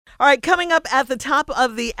All right, coming up at the top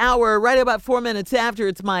of the hour, right about 4 minutes after,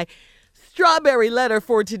 it's my strawberry letter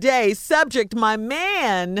for today. Subject, my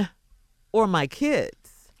man or my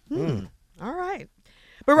kids. All right.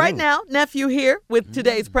 But right now, Nephew here with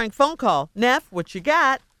today's prank phone call. Neff, what you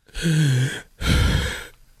got?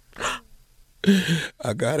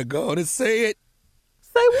 I gotta go on and say it.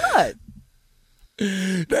 Say what?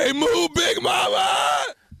 They moved Big Mama.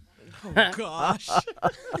 Oh, gosh.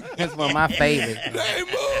 That's one of my favorites. They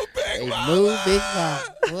moved Big Mama. Move Big Mama.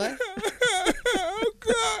 What? Oh,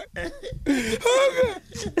 God. Oh,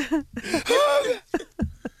 God.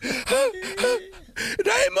 Oh, God.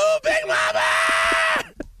 They moved Big Mama.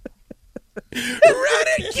 Run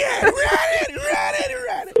it, kid.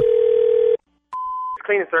 Run it.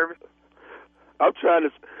 Cleaning service. I'm trying to.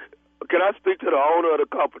 Can I speak to the owner of the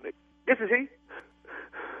company? This is he.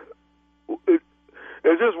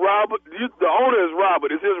 Is this Robert? The owner is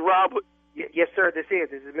Robert. Is this Robert? Yes, sir. This is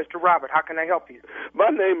Mr. Robert. How can I help you? My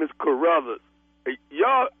name is Carruthers.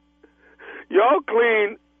 Y'all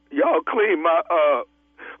clean my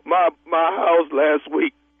house last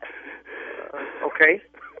week. Okay.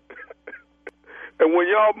 And when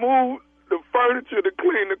y'all moved the furniture to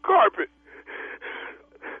clean the carpet,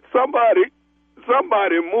 somebody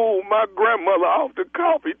moved my grandmother off the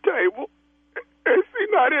coffee table, and she's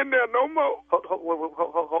not in there no more.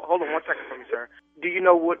 Hold on 1 second for me, sir. Do you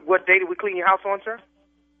know what day did we clean your house on, sir?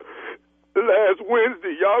 Last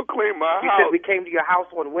Wednesday, y'all cleaned my You house. said we came to your house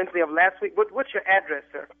on Wednesday of last week. What's your address,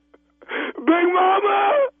 sir? Big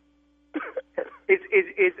Mama! Is okay?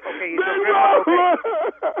 Is Big your grandmother Mama!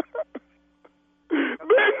 okay?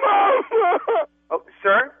 Big Mama! Oh,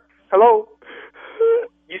 sir? Hello?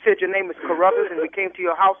 You said your name is Carruthers and we came to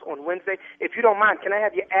your house on Wednesday. If you don't mind, can I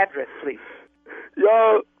have your address, please?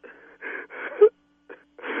 Y'all...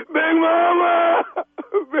 Big Mama!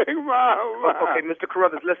 Big Mama! Okay, Mr.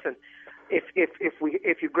 Carruthers, listen. If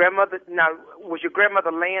your grandmother was your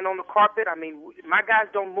grandmother laying on the carpet? I mean, my guys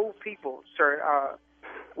don't move people, sir.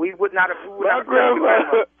 We would not have.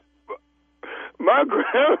 My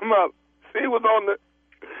grandma, she was on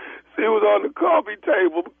the coffee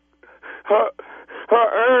table. Her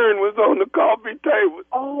urn was on the coffee table.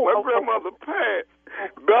 Oh, my okay. grandmother passed.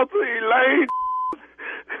 Bethel Elaine.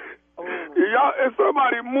 Y'all, and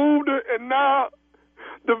somebody moved her, and now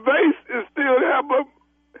the vase is still there, but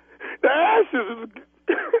the ashes is.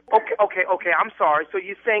 Okay. I'm sorry. So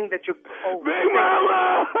you're saying that you're Big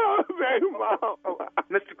Mama, Big Mama.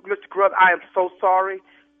 Mr. Carruthers, I am so sorry.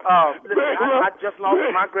 Listen, I just lost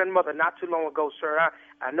my grandmother not too long ago, sir.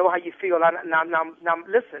 I know how you feel. Now,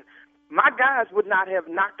 listen. My guys would not have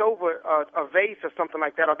knocked over a vase or something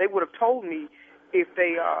like that, or they would have told me if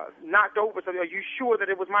they knocked over something. Are you sure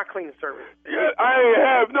that it was my cleaning service? Yeah, I ain't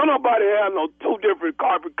have. Nobody have no two different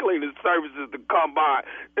carpet cleaning services to come by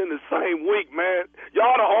in the same week, man.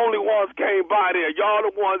 Y'all the only ones came by there. Y'all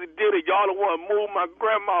the ones that did it. Y'all the ones moved my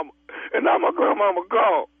grandmama, and now my grandmama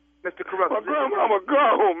gone. Mr. Carruthers. My grandmama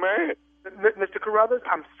gone, man. Mr. Carruthers,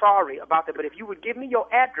 I'm sorry about that, but if you would give me your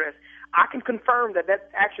address, I can confirm that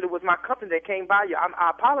actually was my company that came by you.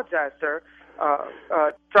 I apologize, sir.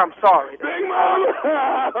 So I'm sorry. Big Mama!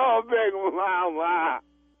 Oh, Big Mama!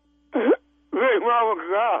 Big Mama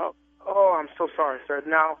gone. Oh, I'm so sorry, sir.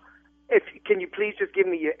 Now, can you please just give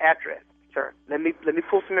me your address, sir? Let me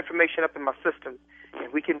pull some information up in my system,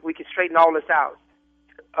 and we can straighten all this out.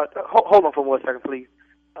 Hold on for 1 second, please.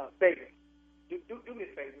 Baby, do me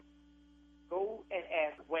a favor. Go and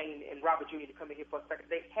ask Wayne and Robert Jr. to come in here for a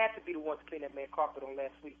second. They had to be the ones to clean that man's carpet on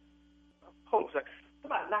last week. Hold on a second.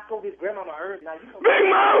 Somebody knocked over his grandma urn. Now you know. Big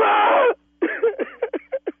Mama!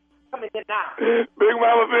 Come in here now. Big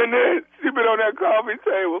Mama been there. She been on that coffee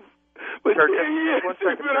table for 10 years.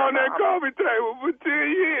 She been on that coffee table for 10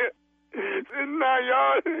 years. And now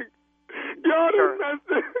y'all done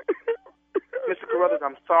messed it. Mr. Carruthers,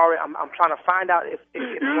 I'm sorry. I'm trying to find out if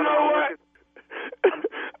you know what?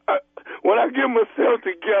 When I get myself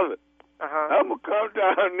together, I'm going to come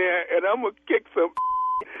down there and I'm going to kick some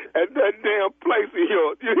at that damn place of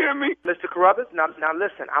yours. You hear me? Mr. Carruthers, now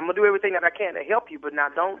listen, I'm going to do everything that I can to help you, but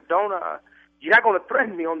now don't you're not going to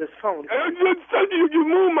threaten me on this phone. You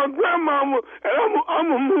move my grandmama and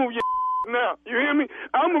I'm going to move your now. You hear me?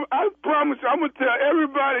 I promise you, I'm going to tell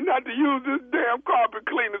everybody not to use this damn carpet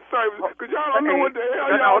cleaning service because y'all don't know what the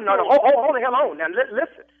hell y'all doing. No, hold the hell on. Now,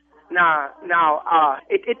 listen. Now,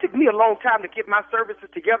 it took me a long time to get my services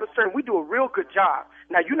together, sir. We do a real good job.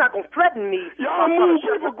 Now, you're not going to threaten me. Y'all move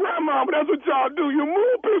people's grandmama. That's what y'all do. You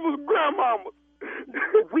move people's grandmama.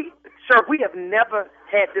 Sir, we have never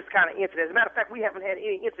had this kind of incident. As a matter of fact, we haven't had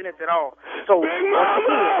any incidents at all. So, once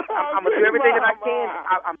again, I'm going to do everything that I can.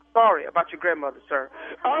 I'm sorry about your grandmother, sir.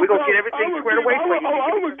 We're going to get everything squared away for you.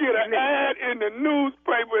 I'm going to get an ad in the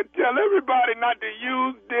newspaper and tell everybody not to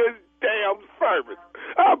use this damn service.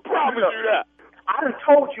 I promise you that. I done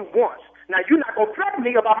told you once. Now, you're not going to threaten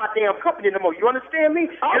me about my damn company no more. You understand me?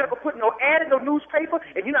 You're not going to put no ad in no newspaper,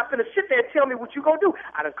 and you're not going to sit there and tell me what you going to do.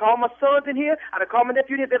 I done called my sons in here. I done called my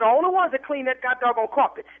nephew in here. They're the only ones that clean that goddamn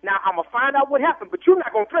carpet. Now, I'm going to find out what happened, but you're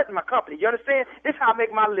not going to threaten my company. You understand? This is how I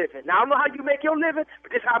make my living. Now, I don't know how you make your living,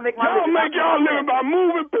 but this is how I make my living. Y'all make y'all living by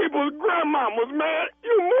moving people's grandmamas, man.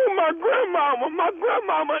 You move my grandmama. My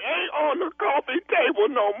grandmama ain't on the coffee table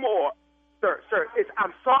no more. Sir,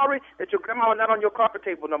 I'm sorry that your grandma not on your coffee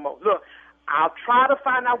table no more. Look, I'll try to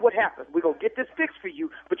find out what happened. We're going to get this fixed for you,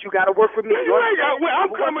 but you got to work with me. I'm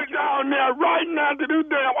coming down there right now to this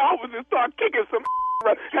damn office and start kicking some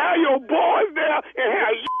have your boys there and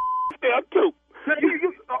have there too. No,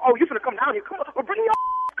 you finna come down here. Come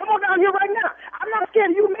on down here right now. I'm not scared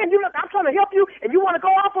of you, man. I'm trying to help you, and you want to go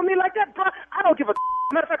off on me like that, bro? I don't give a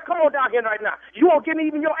matter of fact, come on down here right now. You won't give me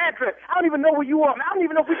even your address. I don't even know where you are, man. I don't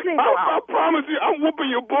even know if we clean your house. I promise you, I'm whooping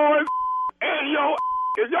your boys and your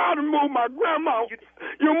if y'all done move my grandma.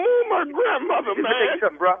 You move my grandmother, man. Let me tell you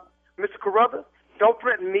something, bro. Mr. Carruthers, don't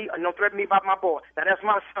threaten me, and don't threaten me about my boy. Now, that's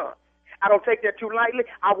my son. I don't take that too lightly.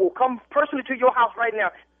 I will come personally to your house right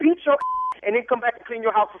now, beat your and then come back and clean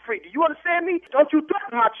your house for free. Do you understand me? Don't you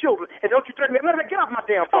threaten my children, and don't you threaten me. Let me get off my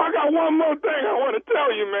damn phone. I got one more thing I want to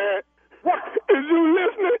tell you, man. What? Is you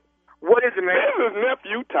listening? What is it, man? This is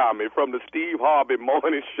Nephew Tommy from the Steve Harvey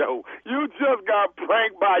Morning Show. You just got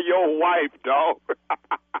pranked by your wife, dog.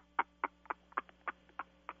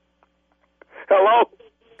 Hello?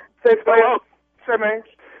 Hello? Say, man.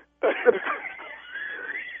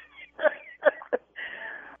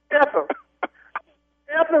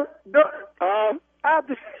 Ethel,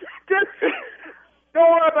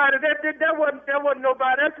 don't worry about it. That wasn't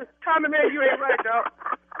nobody. That's just, Tommy, man, you ain't right, dog.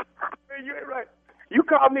 Man, you ain't right. You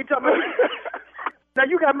called me, Tommy. Now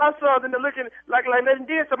you got my sons in there looking like nothing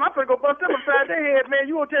did, so I'm gonna go bust them upside their head, man.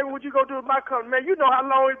 You won't tell me what you gonna do with my company, man. You know how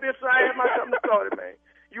long it's been since I had my company started, man.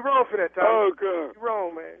 You wrong for that, Tommy. Oh, God. You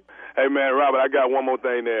wrong, man. Hey, man, Robert, I got one more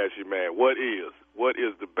thing to ask you, man. What is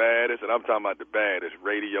the baddest, and I'm talking about the baddest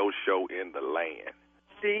radio show in the land?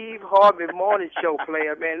 Steve Harvey Morning Show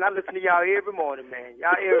player, man. I listen to y'all every morning, man.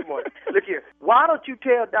 Y'all every morning. Look here. Why don't you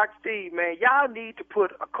tell Dr. Steve, man, y'all need to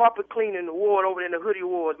put a carpet cleaning award over in the Hoodie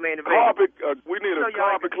Awards, man. We need a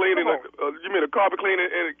carpet cleaning. You mean a carpet cleaning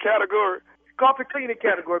in a category? Carpet cleaning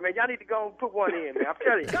category, man. Y'all need to go and put one in, man. I'm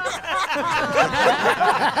telling you.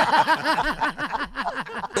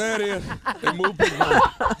 There it is. They moved Big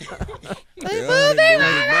Mama.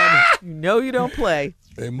 You know you don't play.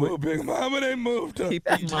 They moved Big Mama. They moved her. Keep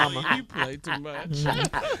Big Mama. You play too much.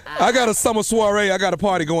 I got a summer soiree. I got a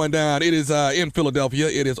party going down. It is in Philadelphia.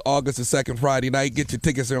 It is August the 2nd, Friday night. Get your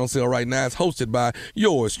tickets. They're on sale right now. It's hosted by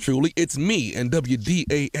yours truly. It's me and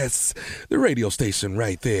WDAS, the radio station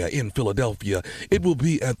right there in Philadelphia. It will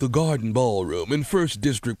be at the Garden Ballroom in First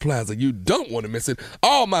District Plaza. You don't want to miss it.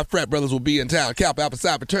 All my frat brothers will be in town. Kappa Alpha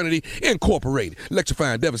Psi Fraternity Incorporated.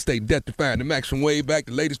 Electrifying, devastating, death-defying, the max from way back.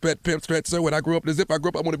 The latest pet pimp stretch, sir. When I grew up, as if I grew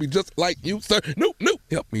up, I want to be just like you, sir. Nope.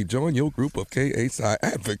 Help me join your group of KASI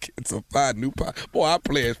advocates of Phi Nu Pi. Boy, I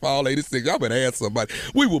pledge for all 86. Y'all better ask somebody.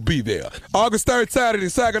 We will be there. August 3rd, Saturday,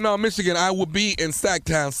 Saginaw, Michigan. I will be in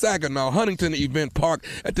Sacktown, Saginaw, Huntington Event Park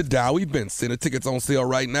at the Dow Event Center. Tickets on sale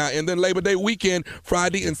right now. And then Labor Day weekend,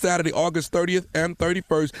 Friday and Saturday, August 30th and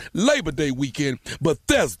 31st. Labor Day weekend,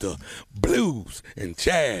 Bethesda Blues and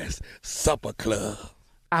Jazz Supper Club.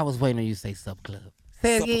 I was waiting on you to say sub club.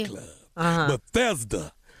 Say it again. Supper Club.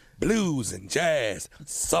 Bethesda Blues and Jazz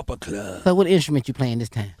Supper Club. So what instrument you playing this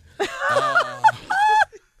time?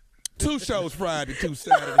 2 shows Friday, 2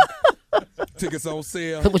 Saturday. Tickets on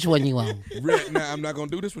sale. So which one you on? Right now, I'm not going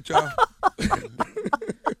to do this with y'all.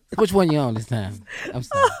 Which one you on this time? I'm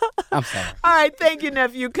sorry. All right, thank you,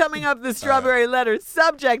 nephew. Coming up, the Strawberry Letter.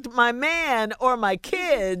 Subject, my man or my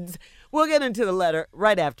kids. We'll get into the letter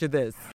right after this.